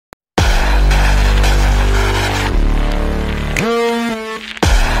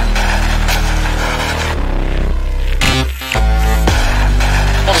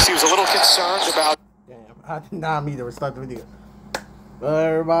I did not mean to restart the video. Well,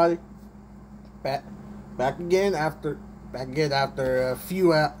 everybody, back again after a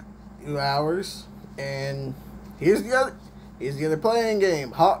few hours, and here's the other playing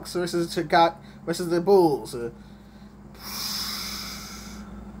game: Hawks versus Chicago versus the Bulls.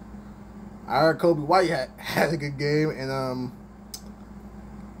 Our Kobe White had a good game, and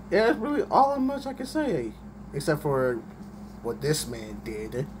yeah, that's really all much I can say, except for what this man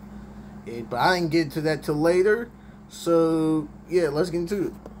did. But I didn't get to that till later, so yeah, let's get into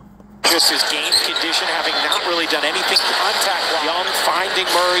it. Just his game condition, having not really done anything contact-wise. Young finding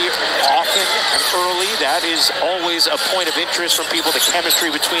Murray often and early. That is always a point of interest from people, the chemistry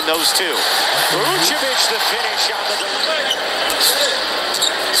between those two. Vucevic, the finish on the delay.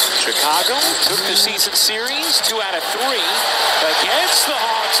 Chicago took the season series 2 out of 3 against the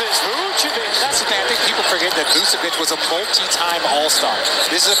Hawks as Vucevic. That's the thing. I think people forget that Vucevic was a multi-time All-Star.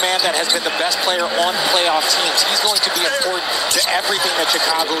 This is a man that has been the best player on playoff teams. He's going to be important to everything that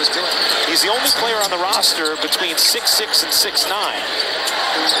Chicago is doing. He's the only player on the roster between 6'6" and 6'9".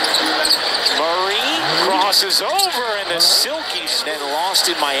 Murray crosses over, and the Silkies then lost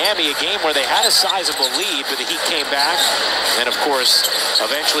in Miami, a game where they had a sizable lead, but the Heat came back, and of course,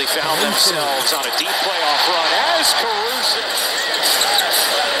 eventually found themselves on a deep playoff run as Caruso.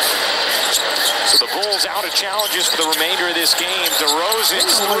 So the Bulls out of challenges for the remainder of this game.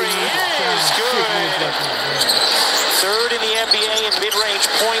 DeRozan's three is good. Third in the NBA in mid-range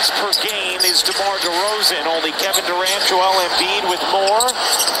points per game is DeMar DeRozan. Only Kevin Durant, Joel Embiid with more.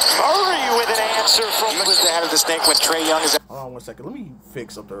 Murray with an answer from He was the head of the snake when Trae Young is. Hold on 1 second. Let me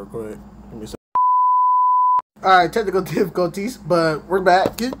fix something real quick. Give me a second. Alright, technical difficulties, but we're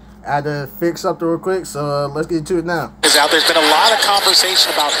back. I had to fix something real quick, so let's get into it now. There's been a lot of conversation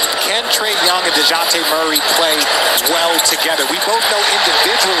about can Trae Young and DeJounte Murray play well together. We both know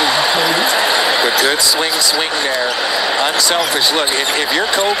individually, but good swing there. Unselfish. Look, if you're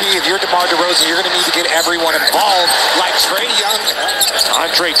Kobe, if you're DeMar DeRozan, you're going to need to get everyone involved like Trae Young.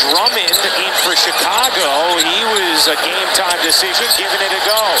 Andre Drummond in for Chicago. He was a game-time decision, giving it a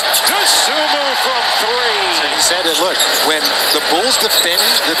go. Dosunmu from 3. He said it, look, when the Bulls defend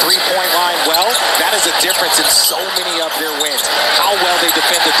the three-point line well, that is a difference in so many of their wins. How well they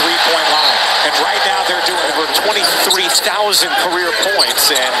defend the three-point line. And right now they're doing over 23,000 career points,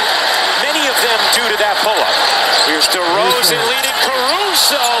 and many of them due to that pull-up. Here's DeRozan leading.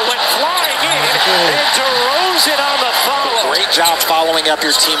 Caruso went flying in, and DeRozan on the follow. Great job following up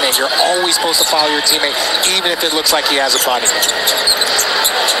your teammate. You're always supposed to follow your teammate, even if it looks like he has a bunny.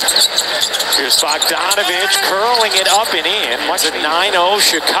 Here's Bogdanovich curling it up and in. What's a 9-0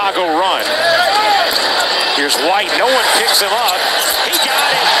 Chicago run? Here's White. No one picks him up. He got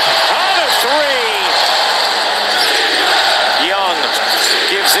it on a 3. Young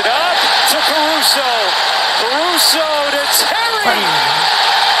gives it up to Caruso. Caruso to Terry.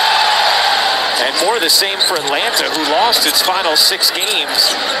 And more the same for Atlanta, who lost its final 6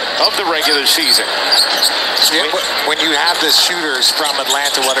 games of the regular season. Yeah, when you have the shooters from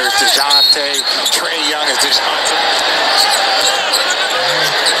Atlanta, whether it's DeJounte, Trae Young, is DeJounte.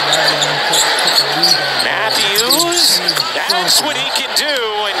 Matthews, that's what he can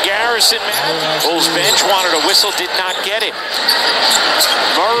do. And Garrison Matthews, Bulls bench wanted a whistle, did not get it.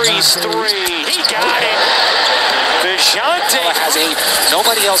 Murray's 3, he got it. DeJounte has 8.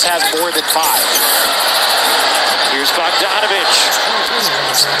 Nobody else has more than 5. Here's Bogdanovich.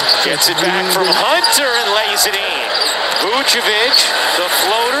 Gets it back from Hunter and lays it in. Vucevic, the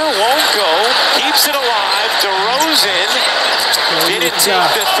floater won't go. Keeps it alive. DeRozan didn't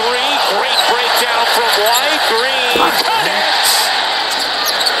take the 3. Great breakdown from White. Green connects.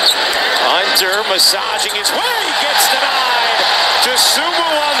 Hunter massaging his way. Gets denied. Dosunmu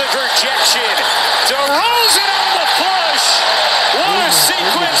on the projection. DeRozan on the push. What a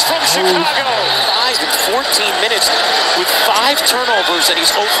sequence from Chicago. 5 in 14 minutes with 5 turnovers, and he's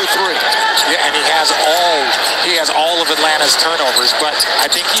 0 for 3. Yeah, and he has all of Atlanta's turnovers, but I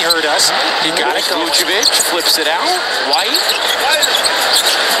think he heard us. He got it. Vucevic flips it out. White.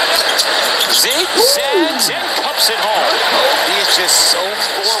 Zigzags and cups it home. He is just so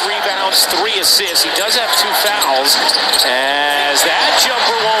 4 rebounds, 3 assists. He does have 2 fouls, as that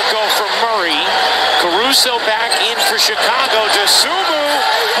jumper won't go for Murray. Caruso back in for Chicago. Dosunmu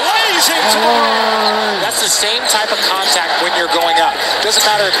blazing through. That's the same type of contact when you're going up. Doesn't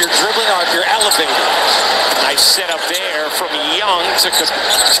matter if you're dribbling or if you're elevating. Nice setup there from Young to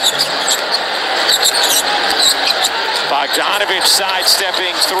Bogdanovich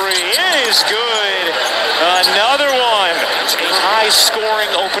sidestepping 3 is good. Another one. A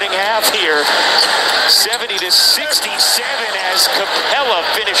high-scoring opening half here. 70-67 as Capella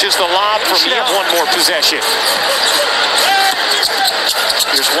finishes. catches the lob from Young. One more possession.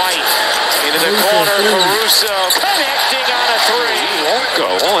 Here's White into the corner. Caruso connecting on a three. Won't go.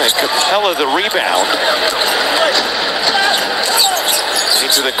 And Capella the rebound.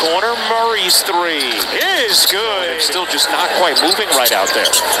 Into the corner. Murray's three is good. Still just not quite moving right out there.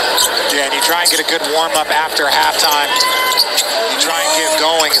 Yeah, and you try and get a good warm-up after halftime. You try and get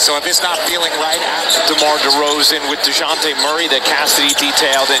going. So if it's not feeling right after DeMar DeRozan with DeJounte Murray that Cassidy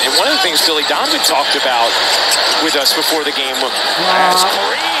detailed. And one of the things Billy Donovan talked about with us before the game was as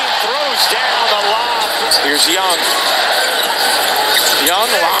Kareem throws down the lob. Here's Young. Young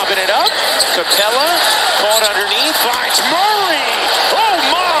lobbing it up. Capella caught underneath. Finds Murray. Oh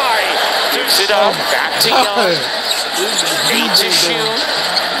my! Gives it up. Back to Young. 8 to shoot.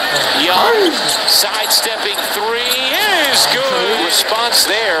 Young sidestepping three is good. Response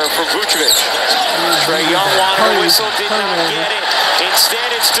there from Vucevic. Trae Young wanted a whistle, did not get it.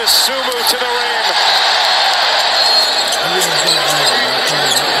 Instead, it's Dosunmu to the rim.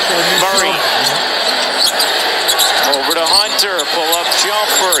 Murray over to Hunter. Pull-up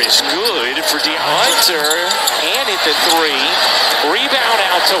jumper is good for Hunter. And hit the three. Rebound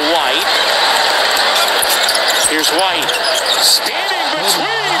out to White. Here's White. Standing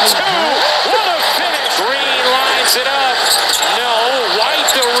between two. What a finish. Green lines it up. No. White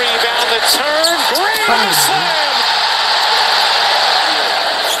the rebound. The turn. Green slam.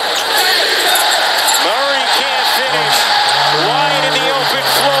 Murray can't finish. White in the open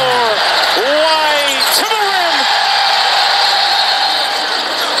floor. White to the rim.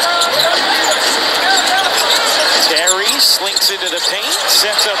 Terry slinks into the paint.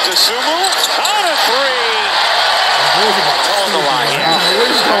 Sets up Dosunmu. On a three. On the line. Yeah.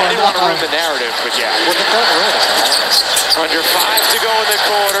 I didn't want to ruin the narrative, but yeah. Under 5 to go in the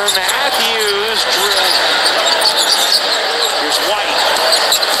quarter. Matthews drills. Here's White.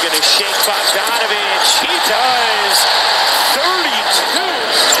 He's going to shake Bogdanovich. He does. 32.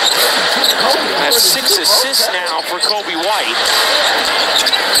 Has 6 assists now for Kobe White.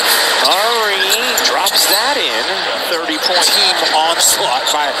 Murray drops that in. 30-point team onslaught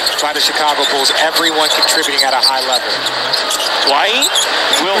by the Chicago Bulls. Everyone contributing at a high level. White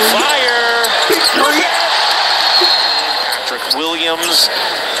will fire. Patrick Williams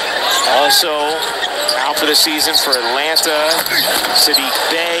also out for the season for Atlanta. Sadiq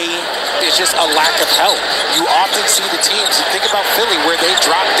Bey. It's just a lack of help. You often see the teams, think about Philly, where they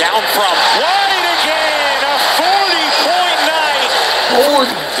drop down from. White again, a 40-point night.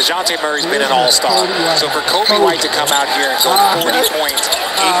 DeJounte Murray's been an all-star. So for Kobe White to come out here and go 40 points,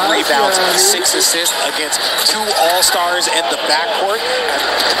 8 rebounds, 6 assists against 2 all-stars in the backcourt.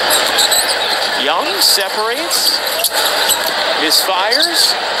 Young separates.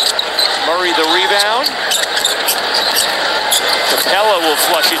 Misfires. Murray the rebound. Capella will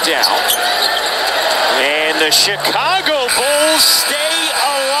flush it down. And the Chicago Bulls stay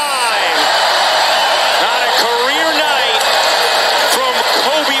alive. On a career night from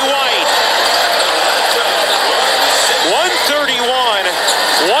Kobe White.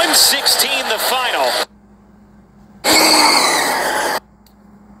 131-116 the final.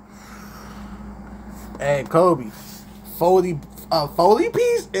 Hey, Kobe. Foley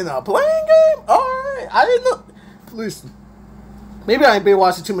piece in a playing game? Alright. I didn't know. Listen. Maybe I ain't been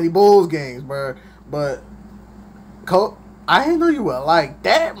watching too many Bulls games, bro. But I didn't know you were like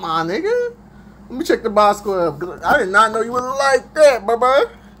that, my nigga. Let me check the box score up. I did not know you were like that, bro.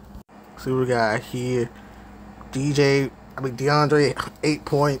 See what we got here. DeAndre, 8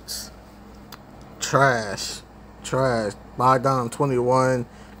 points. Trash. Bogdan, 21.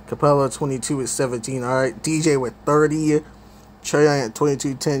 Capella, 22 with 17. All right. DJ with 30. Trae at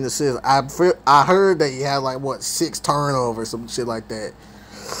 22, 10 assists. I heard that he had like what 6 turnovers, some shit like that.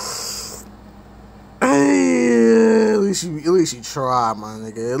 Hey, at least you tried, my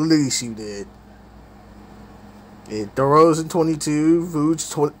nigga. At least you did. DeRozan 22,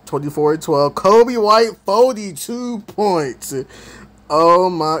 Vooch 24 and 12. Kobe White 42 points. Oh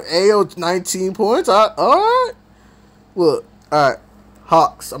my, AO 19 points. All right. Look, all right.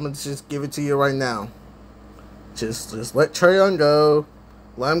 Hawks, I'm gonna just give it to you right now. Just let Trae Young go.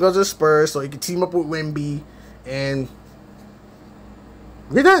 Let him go to the Spurs so he can team up with Wemby, and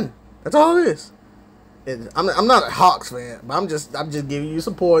you're done. That's all it is. And I'm not a Hawks fan, but I'm just giving you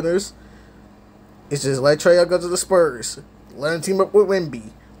some pointers. It's just let Trae Young go to the Spurs. Let him team up with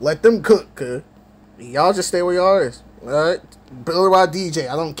Wemby. Let them cook, cuz. Y'all just stay where y'all is. Alright? Build around DJ.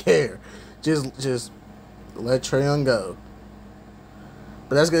 I don't care. Just let Trae Young go.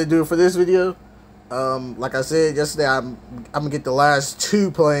 But that's gonna do it for this video. Like I said yesterday, I'm gonna get the last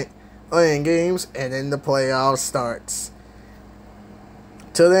 2 playing games, and then the playoffs starts.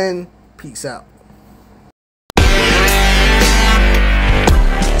 Till then, peace out.